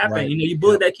happened. You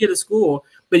bullied that kid at school,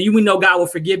 but we know God will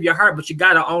forgive your heart, but you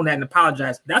got to own that and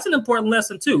apologize. That's an important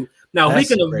lesson too. Now, if we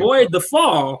can avoid the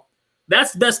fall,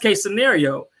 that's best case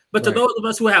scenario. But to those of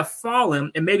us who have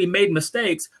fallen and maybe made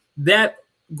mistakes, that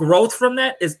growth from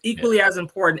that is equally as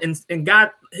important. And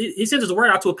God, he sends his word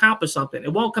out to accomplish something.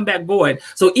 It won't come back void.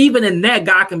 So even in that,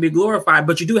 God can be glorified,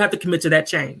 but you do have to commit to that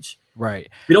change. Right.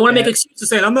 You don't want to make excuses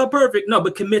saying I'm not perfect. No,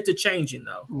 but commit to changing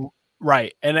though.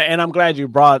 Right. And I'm glad you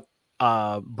brought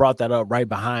that up right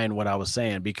behind what I was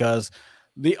saying, because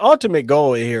the ultimate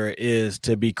goal here is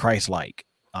to be Christ-like.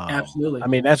 Absolutely. I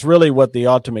mean, that's really what the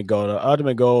ultimate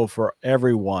goal for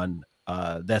everyone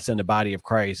that's in the body of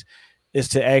Christ is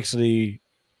to actually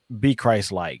be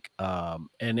Christ-like.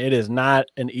 And it is not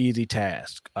an easy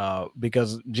task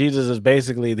because Jesus is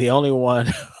basically the only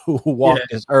one who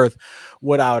walked this earth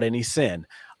without any sin.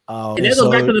 And that goes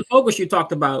back to the focus you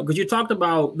talked about, because you talked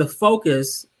about the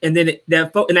focus, and then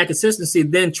that consistency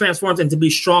then transforms into be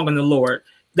strong in the Lord.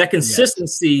 That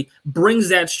consistency brings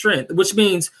that strength, which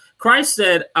means Christ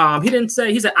said,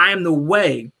 he said, I am the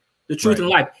way, the truth, and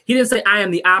life. He didn't say I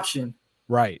am the option.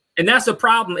 Right. And that's the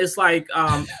problem. It's like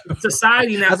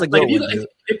society now. Like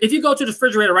if you go to the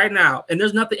refrigerator right now and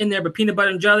there's nothing in there but peanut butter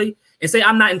and jelly, and say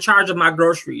I'm not in charge of my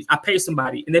groceries, I pay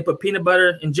somebody and they put peanut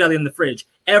butter and jelly in the fridge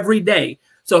every day.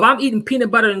 So if I'm eating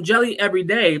peanut butter and jelly every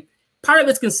day, part of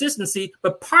it's consistency,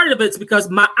 but part of it's because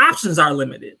my options are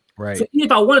limited. Right. So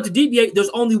if I wanted to deviate, there's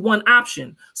only one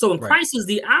option. So when Christ is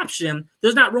the option,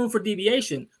 there's not room for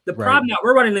deviation. The problem that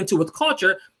we're running into with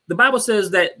culture, the Bible says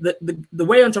that the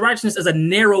way unto righteousness is a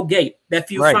narrow gate that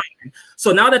few find.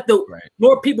 So now that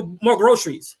more people, more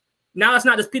groceries, now it's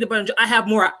not just peanut butter and jelly. I have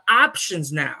more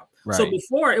options now. Right. So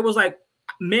before it was like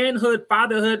manhood,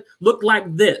 fatherhood looked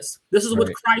like this. This is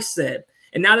what Christ said.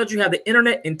 And now that you have the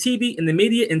internet and TV and the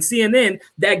media and CNN,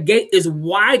 that gate is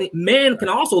wide. Man can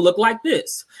also look like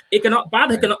this. It can,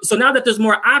 father can. So now that there's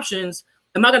more options,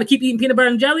 am I going to keep eating peanut butter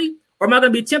and jelly? Or am I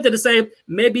going to be tempted to say,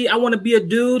 maybe I want to be a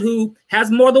dude who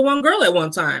has more than one girl at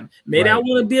one time? Maybe I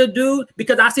want to be a dude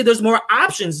because I see there's more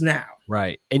options now.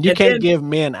 Right. And you can't give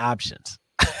men options.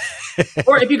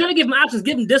 Or if you're going to give them options,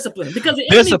 give them discipline, because the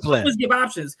enemy always give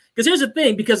options. Because here's the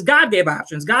thing, because God gave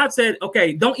options. God said,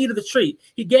 okay, don't eat of the tree.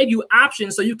 He gave you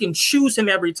options so you can choose him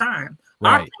every time.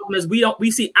 Our problem is we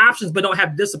see options but don't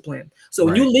have discipline. So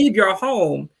when you leave your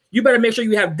home, you better make sure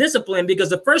you have discipline, because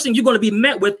the first thing you're going to be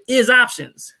met with is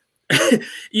options. And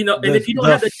if you don't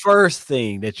have the first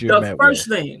thing that you're met with,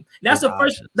 that's the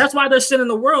first. That's why there's sin in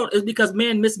the world, is because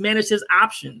man mismanaged his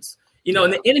options.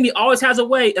 And the enemy always has a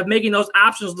way of making those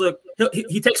options look.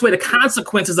 He takes away the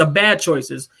consequences of bad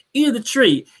choices. Eat the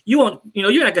tree. You won't.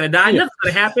 You're not going to die. Nothing's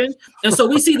going to happen. And so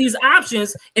we see these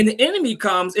options, and the enemy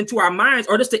comes into our minds,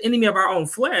 or just the enemy of our own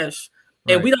flesh,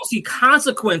 and we don't see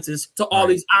consequences to all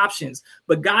these options.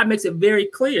 But God makes it very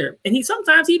clear, and He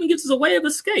sometimes even gives us a way of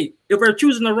escape if we're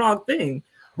choosing the wrong thing.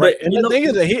 Right. But, and the thing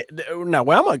is that I'm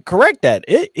going to correct that.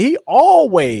 He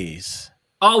always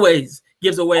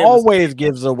gives a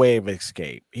way of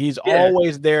escape. He's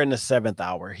always there in the seventh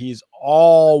hour. He's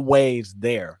always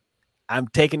there. I'm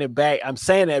taking it back. I'm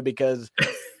saying that because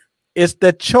it's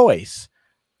the choice.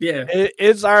 Yeah.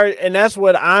 It's and that's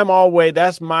what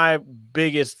that's my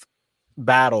biggest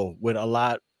battle with a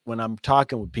lot when I'm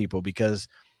talking with people, because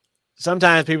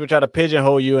sometimes people try to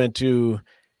pigeonhole you into,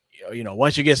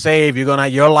 once you get saved,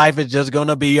 your life is just going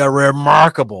to be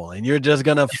remarkable and you're just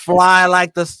going to fly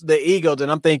like the eagles.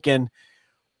 And I'm thinking,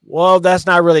 well, that's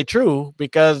not really true,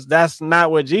 because that's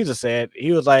not what Jesus said.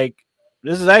 He was like,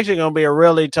 this is actually going to be a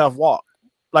really tough walk.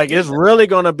 Like it's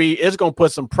going to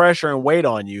put some pressure and weight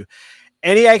on you.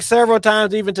 And he asked several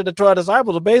times, even to the 12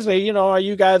 disciples, basically, are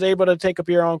you guys able to take up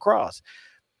your own cross?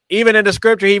 Even in the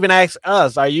scripture, he even asks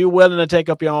us, are you willing to take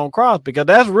up your own cross? Because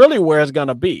that's really where it's going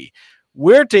to be.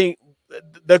 The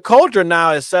culture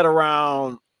now is set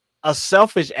around a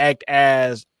selfish act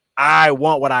as I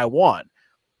want what I want.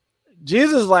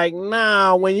 Jesus is like,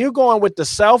 nah, when you're going with the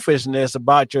selfishness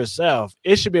about yourself,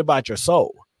 it should be about your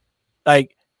soul.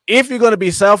 Like, if you're going to be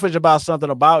selfish about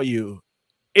something about you,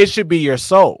 it should be your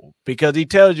soul, because he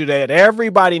tells you that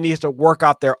everybody needs to work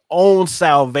out their own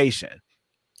salvation.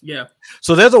 Yeah.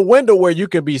 So there's a window where you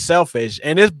can be selfish,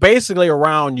 and it's basically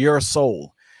around your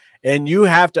soul. And you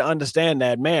have to understand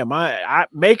that, man,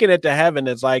 making it to heaven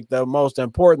is like the most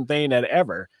important thing that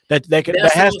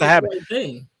has to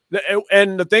happen.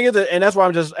 And the thing is, and that's why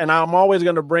I'm always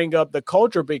going to bring up the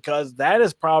culture, because that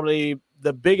is probably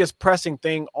the biggest pressing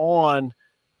thing on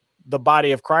the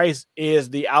body of Christ, is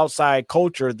the outside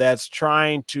culture that's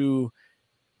trying to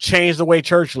change the way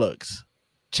church looks,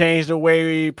 change the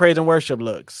way praise and worship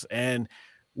looks. And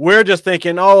we're just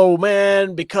thinking, oh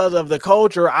man, because of the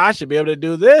culture, I should be able to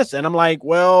do this. And I'm like,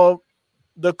 well,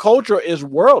 the culture is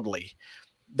worldly.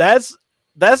 That's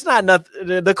not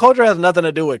nothing. The culture has nothing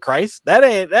to do with Christ. That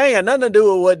ain't got nothing to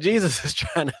do with what Jesus is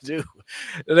trying to do.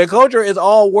 The culture is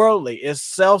all worldly. It's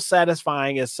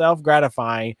self-satisfying. It's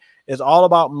self-gratifying. It's all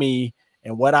about me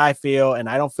and what I feel. And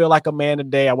I don't feel like a man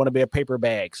today. I want to be a paper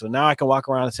bag. So now I can walk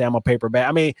around and say I'm a paper bag.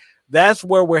 I mean, that's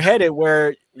where we're headed,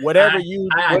 where whatever you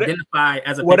identify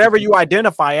as, whatever you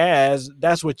identify as,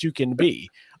 that's what you can be.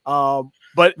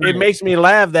 But it makes me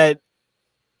laugh that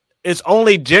it's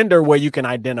only gender where you can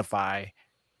identify,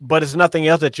 but it's nothing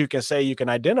else that you can say you can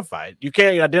identify. You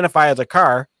can't identify as a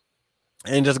car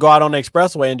and just go out on the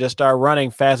expressway and just start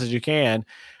running fast as you can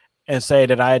and say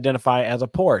that I identify as a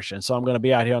Porsche. And so I'm going to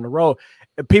be out here on the road.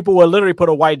 People will literally put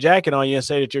a white jacket on you and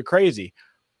say that you're crazy.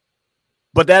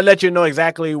 But that lets you know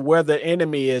exactly where the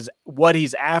enemy is, what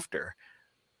he's after.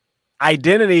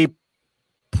 Identity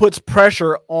puts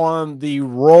pressure on the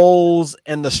roles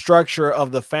and the structure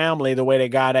of the family the way that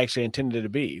God actually intended it to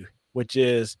be, which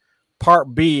is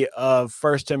part B of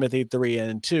 1 Timothy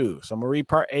 3:2. So I'm going to read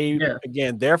part A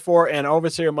again. Therefore, an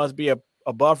overseer must be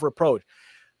above reproach.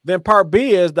 Then part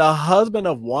B is the husband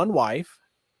of one wife.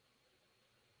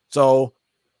 So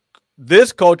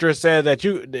this culture says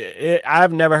that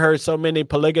I've never heard so many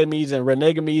polygamies and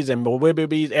renegamies and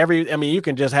wibbies. You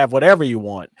can just have whatever you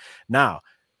want now.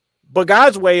 But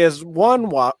God's way is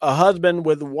a husband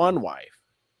with one wife.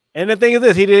 And the thing is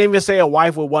this, he didn't even say a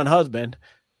wife with one husband.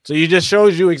 So he just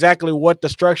shows you exactly what the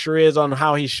structure is on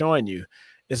how he's showing you.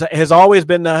 It has always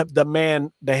been the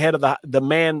man, the head of the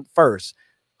man first.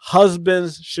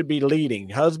 Husbands should be leading.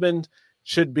 Husbands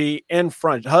should be in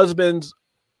front. Husbands,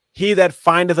 he that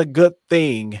findeth a good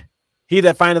thing, he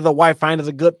that findeth a wife findeth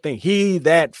a good thing. He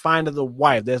that findeth a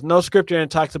wife. There's no scripture that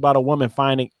talks about a woman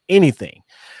finding anything.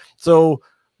 So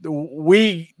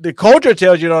the culture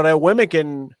tells you that women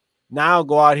can now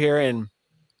go out here and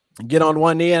get on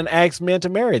one knee and ask men to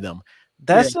marry them.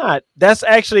 That's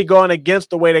actually going against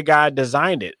the way that God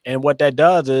designed it. And what that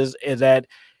does is that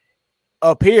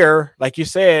up here, like you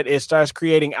said, it starts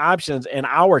creating options in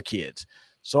our kids.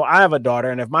 So I have a daughter,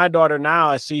 and if my daughter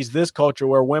now sees this culture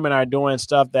where women are doing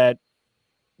stuff that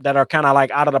are kind of like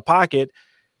out of the pocket,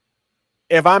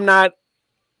 if I'm not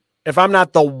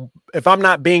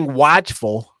being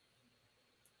watchful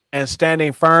and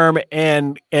standing firm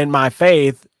in my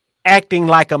faith, acting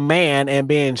like a man and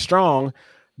being strong,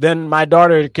 then my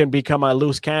daughter can become a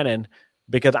loose cannon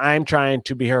because I'm trying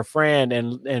to be her friend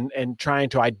and trying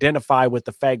to identify with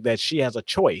the fact that she has a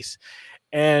choice.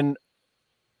 And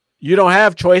you don't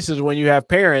have choices when you have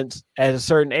parents at a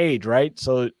certain age, right?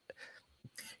 I'll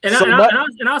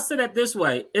say that this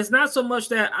way. It's not so much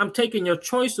that I'm taking your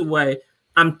choice away.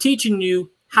 I'm teaching you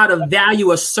how to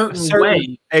value a certain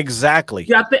way. Exactly.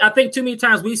 Yeah, I think too many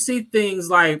times we see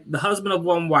things like the husband of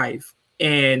one wife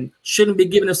and shouldn't be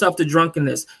giving himself to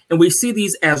drunkenness. And we see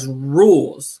these as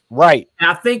rules. Right. And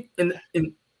I think, and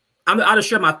I'm out to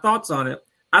share my thoughts on it.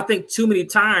 I think too many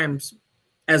times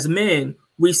as men,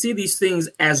 we see these things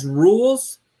as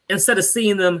rules instead of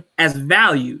seeing them as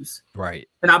values. Right.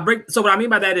 And so what I mean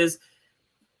by that is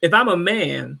if I'm a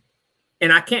man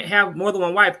and I can't have more than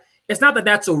one wife, it's not that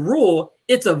that's a rule,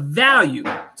 it's a value.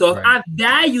 So if I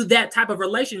value that type of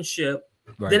relationship,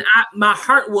 then my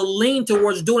heart will lean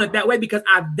towards doing it that way because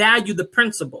I value the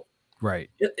principle. Right.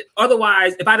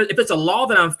 Otherwise, if it's a law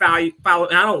that I'm following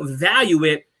and I don't value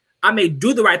it, I may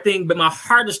do the right thing, but my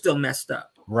heart is still messed up.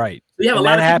 Right. We have a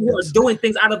lot of people who are doing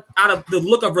things out of the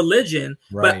look of religion,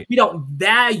 but we don't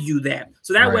value that.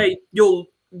 So that way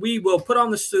we will put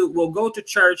on the suit, we'll go to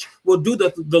church, we'll do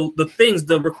the things,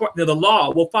 the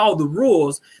law, we'll follow the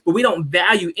rules, but we don't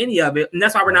value any of it. And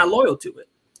that's why we're not loyal to it.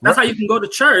 That's how you can go to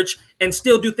church and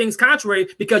still do things contrary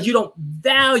because you don't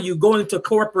value going to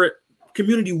corporate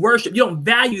community worship. You don't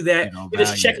value that. You're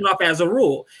just checking off as a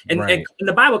rule. And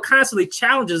the Bible constantly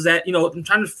challenges that, I'm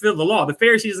trying to fulfill the law. The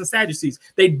Pharisees and Sadducees,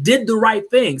 they did the right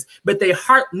things, but their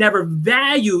heart never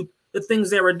valued the things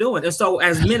they were doing. And so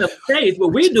as men of faith,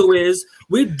 what we do is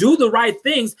we do the right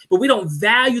things, but we don't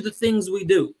value the things we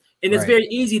do. And it's very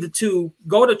easy to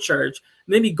go to church,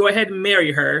 maybe go ahead and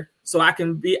marry her so I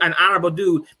can be an honorable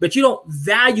dude, but you don't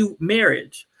value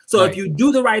marriage. So if you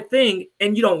do the right thing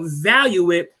and you don't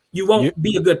value it, you won't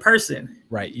be a good person.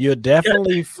 Right. You'll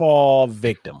definitely fall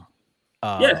victim.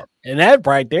 And that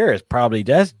right there is probably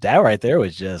that right there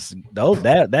was just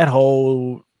that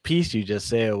whole piece you just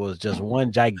said was just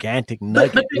one gigantic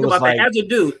nugget. But think about that. As a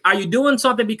dude, are you doing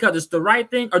something because it's the right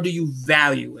thing or do you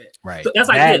value it? Right. So that's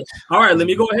like this. All right, let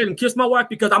me go ahead and kiss my wife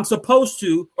because I'm supposed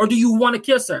to, or do you want to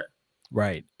kiss her?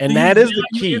 Right. And that is the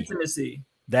key. Intimacy.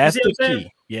 That's the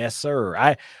key. Yes,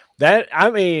 sir.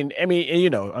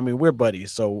 We're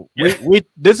buddies. So we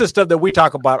this is stuff that we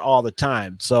talk about all the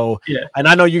time. So, and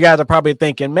I know you guys are probably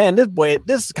thinking, man,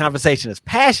 this conversation is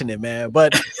passionate, man,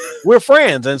 but we're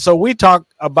friends. And so we talk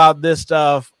about this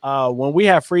stuff when we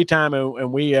have free time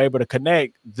and we are able to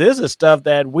connect. This is stuff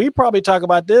that we probably talk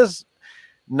about. This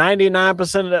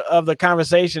 99% of the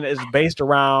conversation is based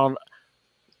around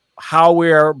how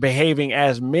we're behaving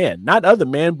as men, not other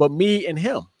men, but me and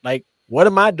him. Like, what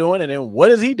am I doing? And then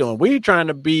what is he doing? We're trying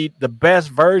to be the best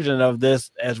version of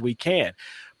this as we can,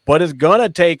 but it's going to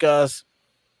take us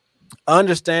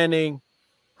understanding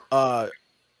the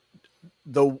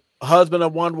husband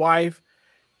of one wife.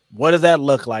 What does that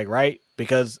look like? Right.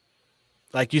 Because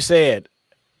like you said,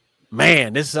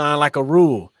 man, this sounds like a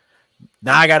rule.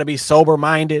 Now I got to be sober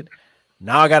minded.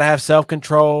 Now I got to have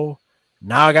self-control.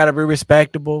 Now I got to be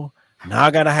respectable. Now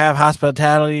I got to have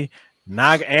hospitality.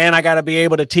 And I got to be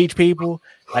able to teach people.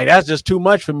 Like, that's just too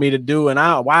much for me to do. And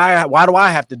why do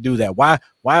I have to do that?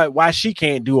 Why she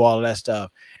can't do all of that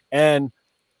stuff? And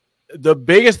the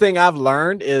biggest thing I've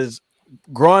learned is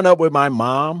growing up with my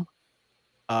mom,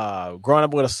 growing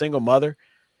up with a single mother,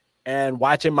 and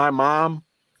watching my mom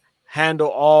handle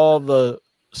all the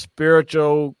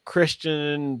spiritual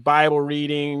Christian Bible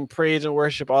reading, praise and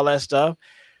worship, all that stuff.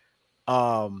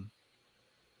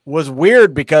 Was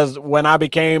weird because when I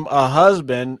became a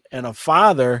husband and a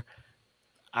father,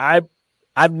 I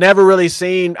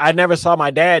never saw my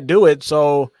dad do it.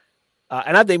 So,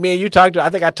 and I think me and you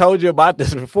I think I told you about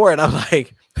this before, and I'm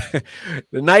like,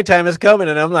 the nighttime is coming,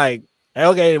 and I'm like,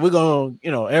 okay, we're going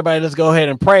to, everybody, let's go ahead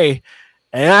and pray.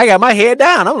 And I got my head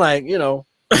down. I'm like,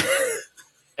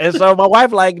 and so my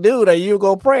wife like, dude, are you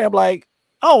going to pray? I'm like,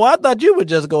 oh, I thought you would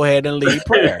just go ahead and lead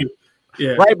prayer.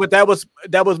 Yeah. Right. But that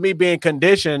was me being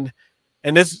conditioned.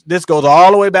 And this goes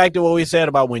all the way back to what we said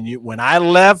about when I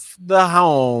left the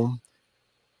home,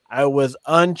 I was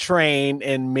untrained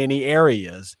in many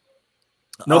areas.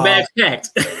 No bags packed.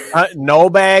 No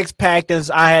bags packed.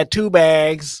 I had 2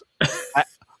 bags.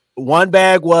 One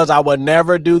bag was I would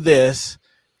never do this.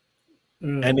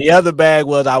 And the other bag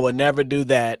was I would never do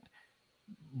that.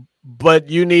 But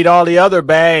you need all the other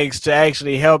bags to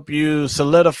actually help you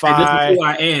solidify. Hey, this is who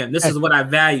I am. This is what I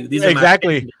value. These are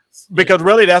exactly. Because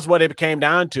really that's what it came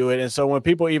down to it. And so when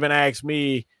people even ask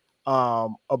me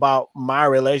about my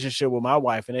relationship with my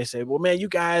wife, and they say, well, man, you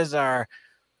guys are,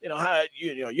 how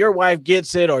your wife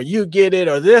gets it, or you get it,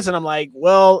 or this. And I'm like,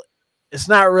 well, it's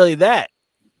not really that.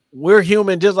 We're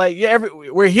human, just like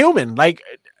we're human. Like,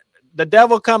 the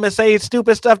devil come and say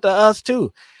stupid stuff to us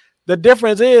too. The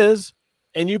difference is,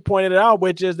 and you pointed it out,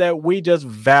 which is that we just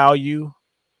value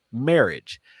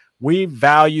marriage. We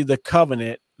value the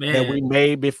covenant that we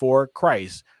made before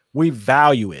Christ. We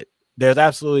value it. There's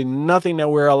absolutely nothing that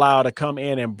we're allowed to come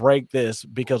in and break this,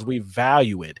 because we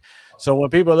value it. So when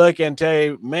people look and tell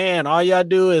you, man, all y'all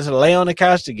do is lay on the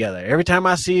couch together. Every time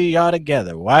I see y'all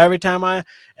together. Why every time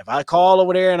if I call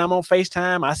over there and I'm on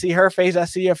FaceTime, I see her face, I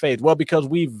see your face. Well, because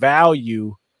we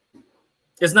value.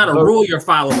 It's not a rule you're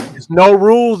following. There's no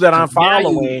rules that I'm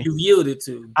following. You've yielded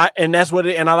to. And that's what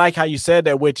and I like how you said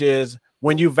that, which is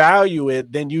when you value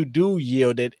it, then you do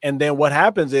yield it. And then what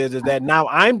happens is that now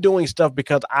I'm doing stuff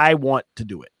because I want to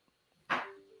do it.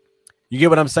 You get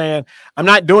what I'm saying? I'm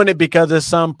not doing it because there's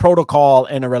some protocol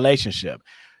in a relationship.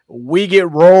 We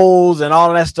get roles and all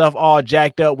of that stuff all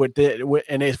jacked up with it,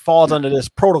 and it falls under this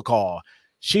protocol.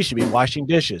 She should be washing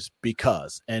dishes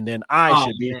because, and then I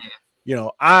should be,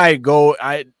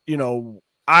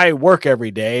 I work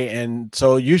every day. And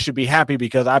so you should be happy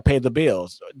because I pay the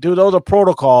bills. Dude, those are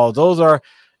protocols. Those are,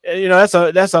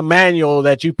 that's a manual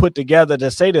that you put together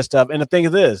to say this stuff. And the thing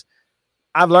is this,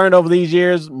 I've learned over these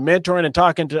years, mentoring and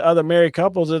talking to other married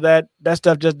couples, is that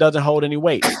stuff just doesn't hold any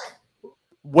weight.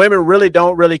 Women really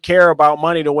don't really care about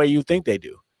money the way you think they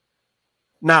do.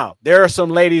 Now, there are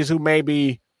some ladies who may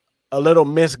be a little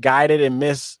misguided and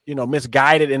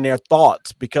misguided in their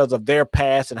thoughts because of their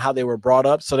past and how they were brought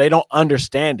up, so they don't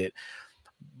understand it.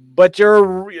 But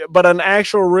an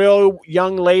actual real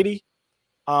young lady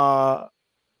doesn't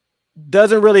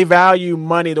really value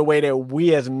money the way that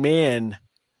we as men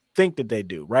think that they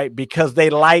do, right? Because they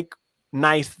like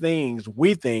nice things.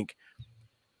 We think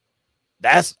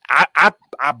I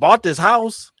bought this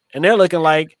house, and they're looking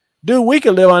like, dude, we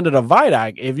can live under the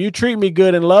viaduct. If you treat me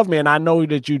good and love me, and I know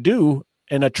that you do,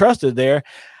 and the trust is there,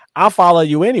 I'll follow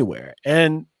you anywhere.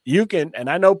 And you can, and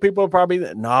I know people are probably,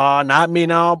 no, not me,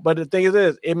 no. But the thing is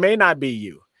this, it may not be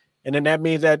you. And then that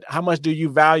means that how much do you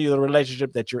value the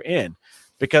relationship that you're in?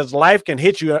 Because life can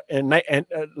hit you and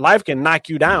life can knock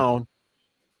you down.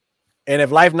 And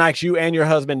if life knocks you and your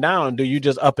husband down, do you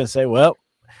just up and say, well,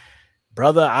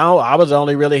 brother, I was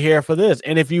only really here for this.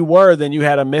 And if you were, then you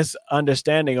had a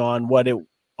misunderstanding on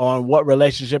what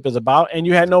relationship is about, and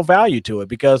you had no value to it,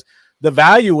 because the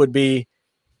value would be,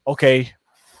 okay,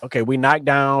 we knocked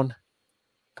down,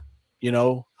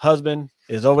 husband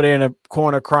is over there in a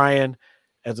corner crying.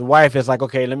 As a wife, it's like,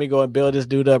 okay, let me go and build this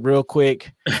dude up real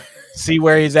quick, see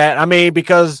where he's at. I mean,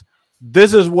 because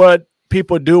this is what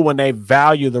people do when they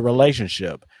value the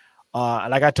relationship.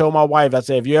 Like I told my wife, I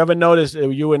said, if you ever notice,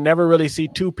 you would never really see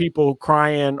two people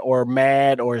crying or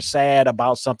mad or sad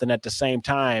about something at the same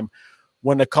time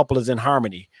when the couple is in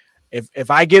harmony.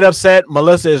 If I get upset,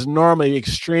 Melissa is normally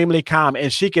extremely calm,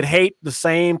 and she could hate the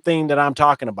same thing that I'm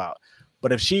talking about.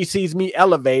 But if she sees me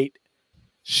elevate,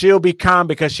 she'll be calm,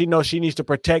 because she knows she needs to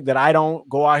protect that I don't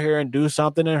go out here and do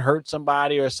something and hurt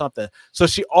somebody or something. So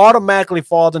she automatically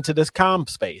falls into this calm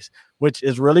space, which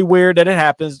is really weird that it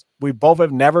happens. We both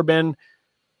have never been,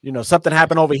 something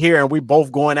happened over here and we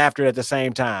both going after it at the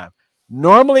same time.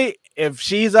 Normally, if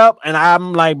she's up and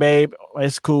I'm like, babe,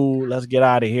 it's cool, let's get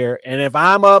out of here. And if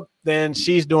I'm up, then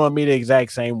she's doing me the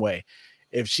exact same way.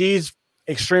 If she's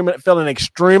feeling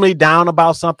extremely down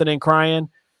about something and crying,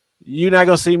 you're not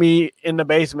going to see me in the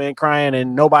basement crying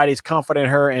and nobody's comforting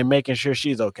her and making sure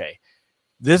she's okay.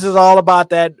 This is all about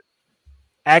that.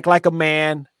 Act like a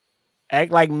man,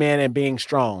 act like men, and being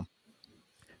strong.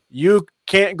 You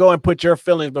can't go and put your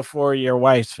feelings before your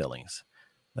wife's feelings.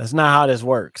 That's not how this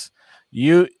works.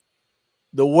 The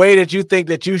way that you think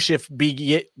that you should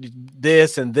be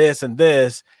this and this and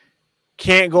this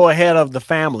can't go ahead of the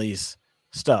family's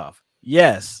stuff.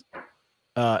 Yes.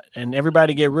 And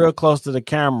everybody get real close to the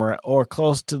camera or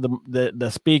close to the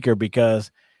speaker,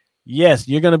 because yes,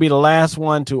 you're going to be the last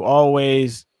one to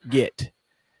always get.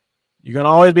 You're going to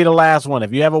always be the last one.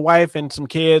 If you have a wife and some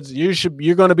kids,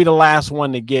 you're going to be the last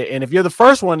one to get. And if you're the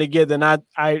first one to get, then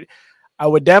I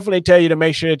would definitely tell you to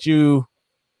make sure that you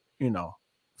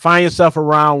find yourself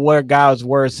around where God's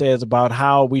word says about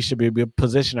how we should be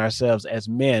position ourselves as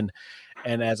men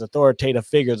and as authoritative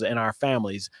figures in our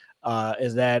families.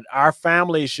 Is that our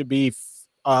family should be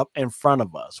up in front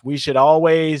of us. We should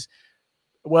always,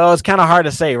 well, it's kind of hard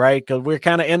to say, right? Because we're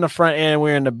kind of in the front and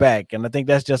we're in the back. And I think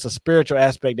that's just a spiritual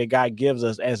aspect that God gives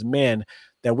us as men,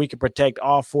 that we can protect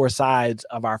all four sides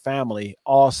of our family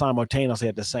all simultaneously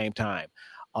at the same time,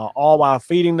 all while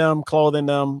feeding them, clothing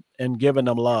them, and giving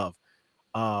them love.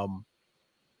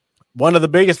 One of the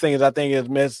biggest things I think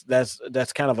is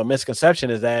that's kind of a misconception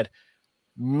is that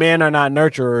men are not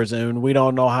nurturers and we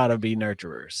don't know how to be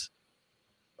nurturers.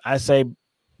 I say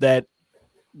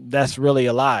that's really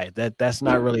a lie. That's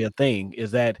not really a thing.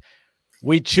 Is that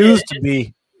we choose to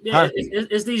be. Yeah,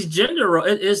 it's these gender.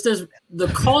 It's this. The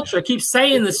culture keeps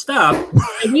saying this stuff,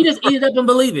 and we just eat it up and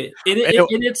believe it. And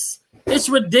it's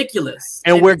ridiculous.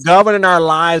 And we're governing our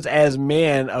lives as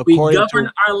men according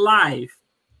our life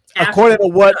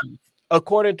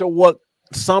according to what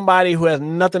somebody who has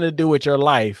nothing to do with your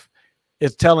life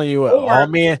is telling you. All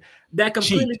men that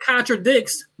completely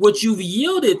contradicts what you've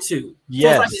yielded to.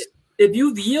 Yes. So if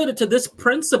you've yielded to this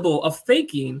principle of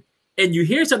thinking and you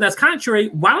hear something that's contrary,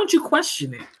 why don't you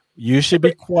question it? You should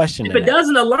be questioning. If it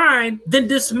doesn't align, then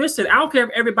dismiss it. I don't care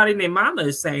if everybody named Mama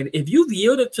is saying it. If you've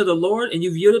yielded to the Lord and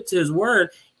you've yielded to his word,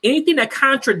 anything that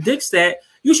contradicts that,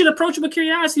 you should approach him with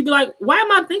curiosity. Be like, why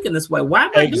am I thinking this way? Why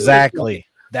am I exactly?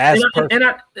 That's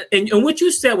perfect. And what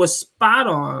you said was spot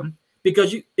on,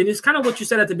 because it's kind of what you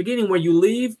said at the beginning, where you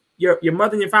leave your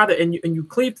mother and your father and you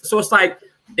cleave. So it's like,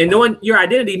 and knowing your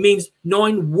identity means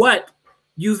knowing what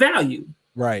you value.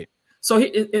 Right. So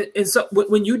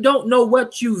when you don't know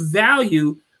what you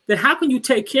value, then how can you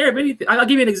take care of anything? I'll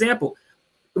give you an example.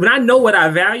 When I know what I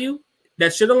value,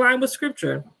 that should align with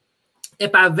scripture.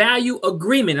 If I value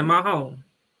agreement in my home,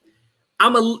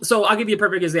 so I'll give you a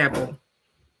perfect example.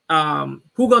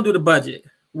 Who's gonna do the budget?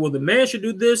 Well, the man should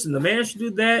do this and the man should do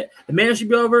that. The man should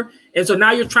be over. And so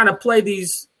now you're trying to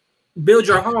build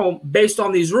your home based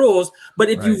on these rules. But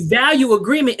if you value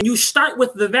agreement and you start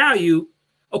with the value,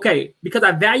 okay, because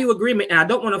I value agreement and I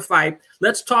don't want to fight,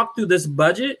 let's talk through this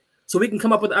budget so we can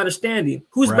come up with an understanding.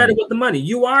 Who's better with the money?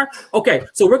 You are? Okay,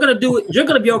 so we're going to do it. You're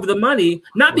going to be over the money,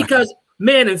 not because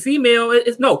man and female.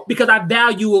 No, because I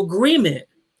value agreement.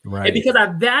 Right. And because I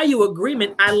value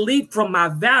agreement, I lead from my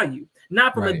value,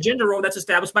 not from a gender role that's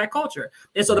established by culture.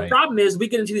 And so the problem is we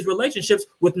get into these relationships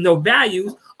with no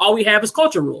values. All we have is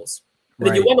culture rules. And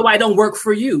then you wonder why it don't work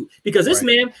for you, because this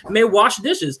man may wash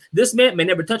dishes. This man may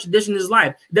never touch a dish in his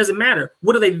life. It doesn't matter.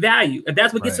 What do they value? If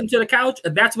that's what gets them to the couch,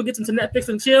 if that's what gets them to Netflix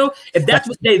and chill, if that's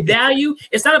what they value,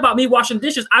 it's not about me washing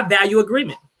dishes. I value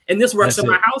agreement. And this works in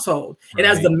my household. And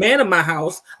as the man of my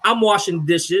house, I'm washing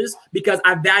dishes because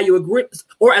I value agreement.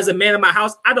 Or as a man of my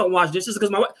house, I don't wash dishes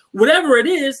because whatever it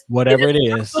is. With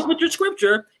your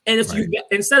scripture. And it's you,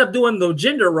 instead of doing the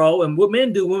gender role and what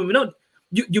men do, women don't,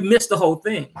 you miss the whole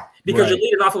thing because you're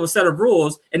leading off of a set of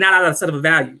rules and not out of a set of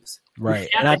values. Right.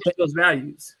 And I think those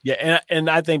values. Yeah. And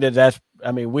I think that's,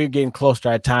 I mean, we're getting close to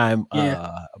our time,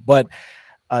 but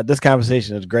this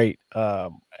conversation is great.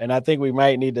 And I think we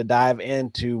might need to dive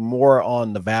into more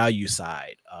on the value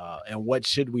side and what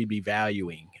should we be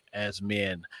valuing as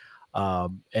men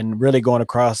and really going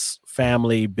across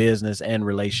family, business, and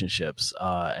relationships.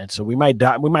 And so we might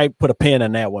put a pin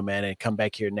on that one, man, and come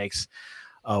back here next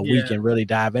week and really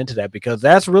dive into that because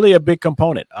that's really a big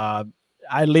component.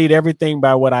 I lead everything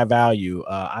by what I value.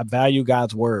 I value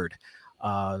God's word.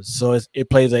 So it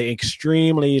plays an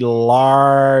extremely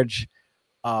large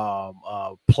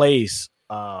place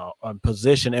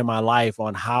position in my life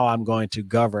on how I'm going to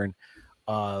govern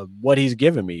what he's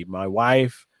given me, my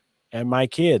wife and my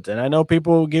kids. And I know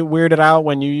people get weirded out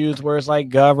when you use words like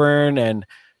govern and,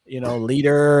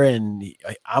 leader and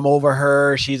I'm over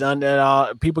her, she's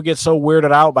under. People get so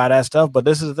weirded out by that stuff. But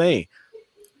this is the thing.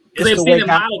 They've seen it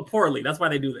modeled poorly. That's why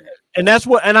they do that. And that's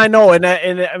what, and I know, and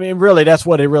I mean, really, that's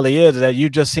what it really is, that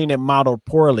you've just seen it modeled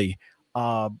poorly.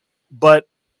 But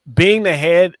being the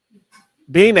head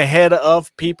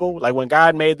of people, like when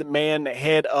God made the man the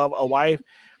head of a wife,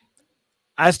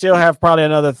 I still have probably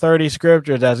another 30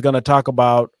 scriptures that's going to talk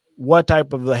about what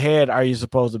type of the head are you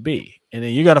supposed to be. And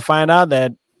then you're going to find out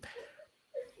that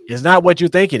it's not what you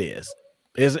think it is.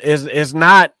 It's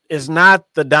not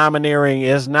the domineering.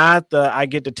 It's not the I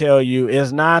get to tell you.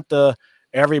 It's not the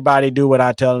everybody do what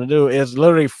I tell them to do. It's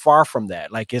literally far from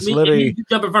that. Like it's literally you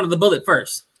jump in front of the bullet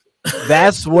first.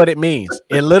 That's what it means.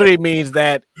 It literally means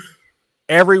that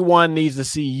everyone needs to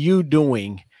see you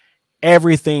doing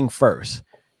everything first.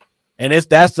 And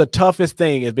that's the toughest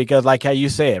thing is because like how you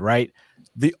said, right?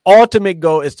 The ultimate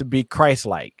goal is to be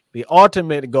Christ-like. The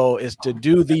ultimate goal is to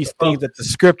do these things that the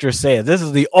scripture says. This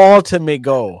is the ultimate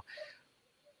goal.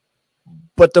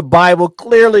 But the Bible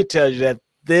clearly tells you that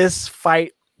this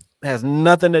fight has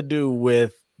nothing to do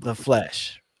with the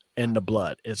flesh and the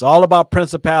blood. It's all about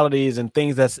principalities and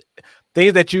things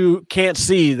that you can't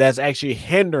see that's actually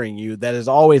hindering you, that is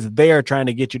always there trying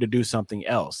to get you to do something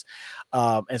else.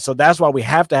 And so that's why we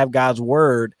have to have God's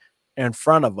word in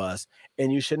front of us.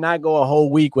 And you should not go a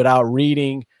whole week without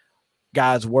reading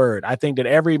God's word. I think that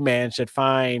every man should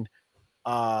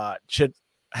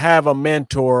have a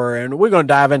mentor, and we're going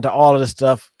to dive into all of this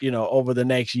stuff, over the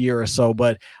next year or so.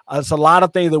 But it's a lot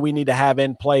of things that we need to have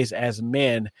in place as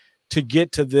men to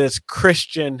get to this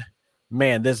Christian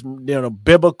man, this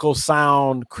biblical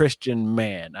sound Christian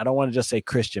man. I don't want to just say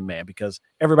Christian man because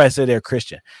everybody said they're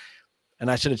Christian,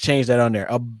 and I should have changed that on there.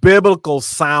 A biblical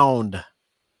sound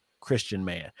Christian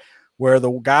man, where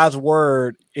the God's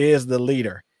word is the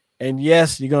leader. And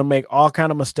yes, you're going to make all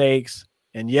kind of mistakes.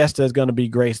 And yes, there's going to be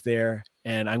grace there.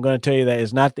 And I'm going to tell you that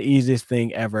it's not the easiest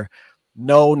thing ever.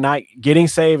 No, not getting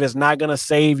saved is not going to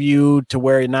save you to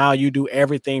where now you do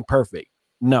everything perfect.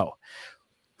 No.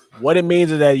 What it means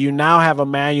is that you now have a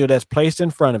manual that's placed in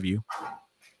front of you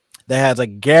that has a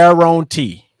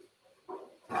guarantee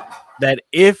that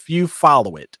if you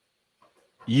follow it,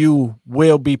 you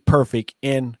will be perfect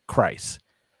in Christ.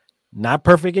 Not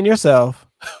perfect in yourself,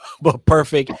 but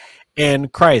perfect in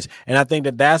Christ. And I think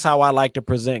that that's how I like to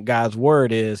present God's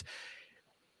word is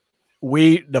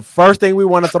the first thing we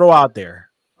want to throw out there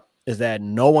is that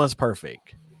no one's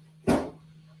perfect.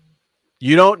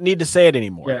 You don't need to say it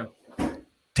anymore. Yeah.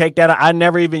 Take that. I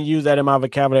never even use that in my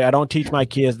vocabulary. I don't teach my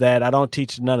kids that. I don't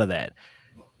teach none of that.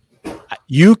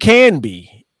 You can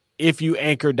be if you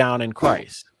anchor down in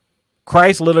Christ.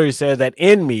 Christ literally says that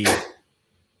in me,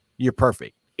 you're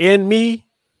perfect. In me,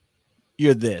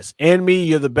 you're this. In me,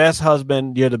 you're the best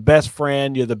husband. You're the best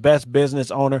friend. You're the best business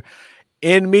owner.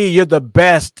 In me, you're the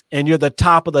best, and you're the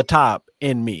top of the top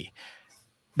in me.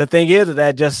 The thing is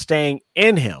that just staying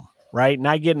in him, right?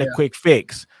 Not getting a quick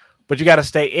fix, but you got to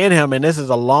stay in him. And this is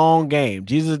a long game.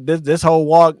 Jesus, this whole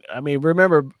walk. I mean,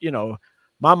 remember,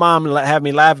 my mom had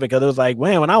me laughing because it was like,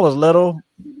 man, when I was little,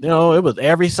 it was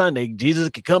every Sunday, Jesus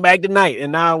could come back tonight.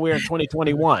 And now we're in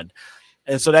 2021.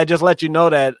 And so that just lets you know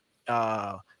that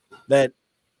that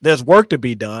there's work to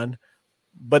be done.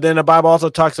 But then the Bible also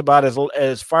talks about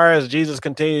as far as Jesus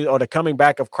continues, or the coming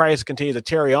back of Christ continues to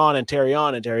tarry on and tarry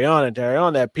on and tarry on and tarry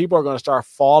on, that people are going to start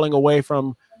falling away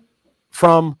from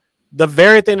the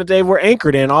very thing that they were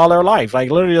anchored in all their life, like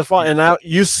literally just fall. And now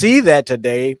you see that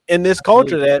today in this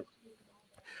culture that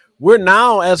we're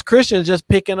now as Christians just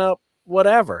picking up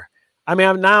whatever. I mean,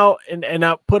 I'm now, and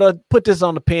I'll put this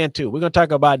on the pen too. We're going to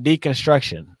talk about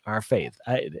deconstruction, our faith.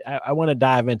 I want to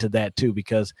dive into that too,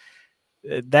 because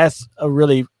that's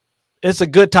it's a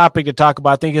good topic to talk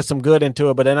about. I think it's some good into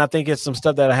it, but then I think it's some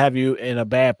stuff that'll have you in a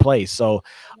bad place. So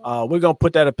we're going to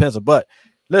put that in pencil. But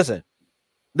listen,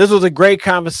 this was a great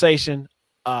conversation.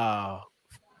 All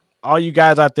you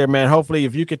guys out there, man, hopefully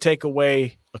if you could take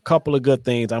away a couple of good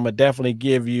things, I'm going to definitely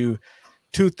give you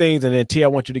 2 things. And then T, I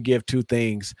want you to give 2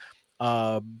 things.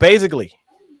 Basically,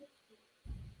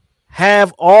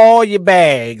 have all your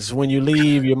bags when you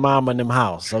leave your mama and them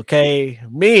house, okay?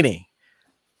 Meaning,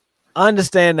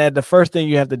 understand that the first thing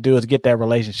you have to do is get that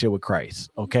relationship with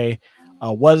Christ, okay?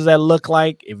 What does that look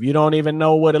like? If you don't even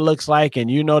know what it looks like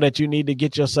and you know that you need to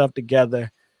get yourself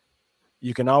together,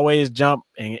 you can always jump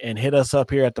and hit us up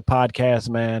here at the podcast,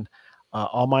 man.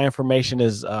 All my information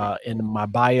is in my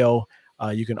bio.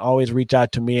 You can always reach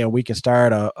out to me and we can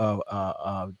start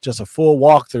just a full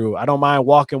walkthrough. I don't mind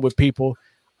walking with people.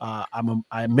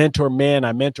 I mentor men,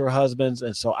 I mentor husbands,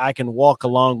 and so I can walk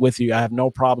along with you. I have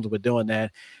no problems with doing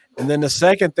that. And then the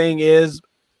second thing is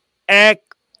act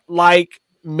like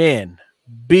men.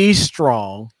 Be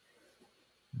strong,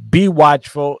 be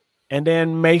watchful, and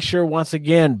then make sure, once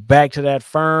again, back to that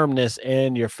firmness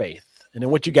in your faith. And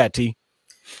then what you got, T?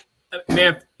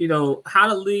 Man, how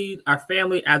to lead our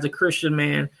family as a Christian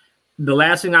man. The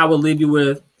last thing I will leave you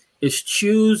with is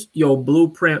choose your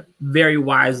blueprint very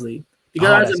wisely.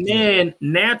 Because as a man,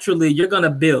 naturally, you're going to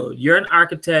build. You're an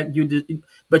architect,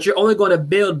 but you're only going to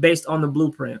build based on the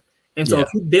blueprint. And so if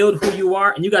you build who you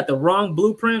are and you got the wrong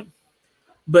blueprint,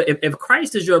 but if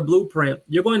Christ is your blueprint,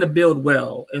 you're going to build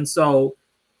well. And so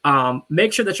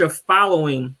make sure that you're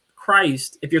following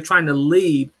Christ if you're trying to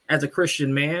lead as a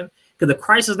Christian man. Because if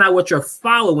Christ is not what you're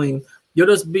following, you'll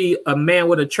just be a man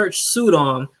with a church suit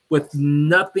on with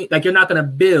nothing. Like, you're not going to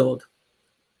build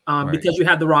because you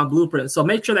have the wrong blueprint. So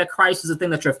make sure that Christ is the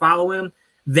thing that you're following.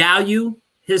 Value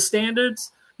his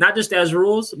standards, not just as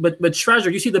rules, but treasure.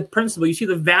 You see the principle, you see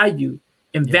the value,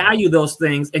 and value those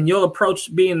things, and you'll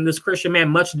approach being this Christian man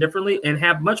much differently and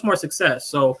have much more success.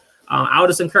 So I would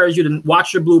just encourage you to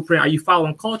watch your blueprint. Are you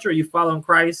following culture? Are you following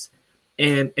Christ?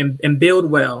 And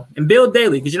build well and build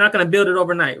daily, because you're not going to build it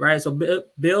overnight, right? So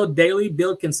build daily,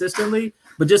 build consistently,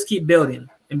 but just keep building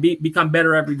and become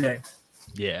better every day.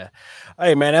 Yeah.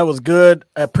 Hey, man, that was good.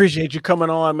 I appreciate you coming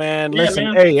on, man. Yeah, listen,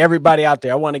 man. Hey, everybody out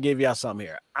there, I want to give y'all something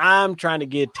here. I'm trying to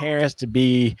get Terrance to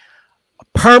be a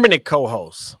permanent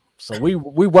co-host. So we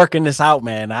working this out,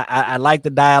 man. I like the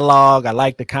dialogue. I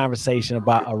like the conversation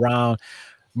around.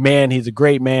 Man, he's a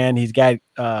great man. He's got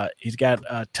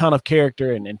a ton of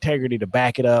character and integrity to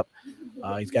back it up.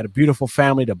 He's got a beautiful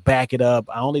family to back it up.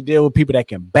 I only deal with people that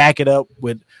can back it up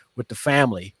with the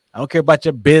family. I don't care about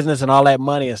your business and all that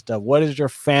money and stuff. What does your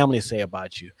family say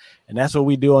about you? And that's what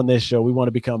we do on this show. We want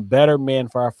to become better men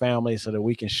for our family so that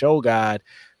we can show God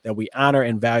that we honor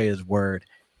and value his word.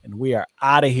 And we are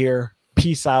out of here.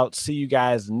 Peace out. See you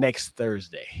guys next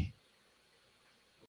Thursday.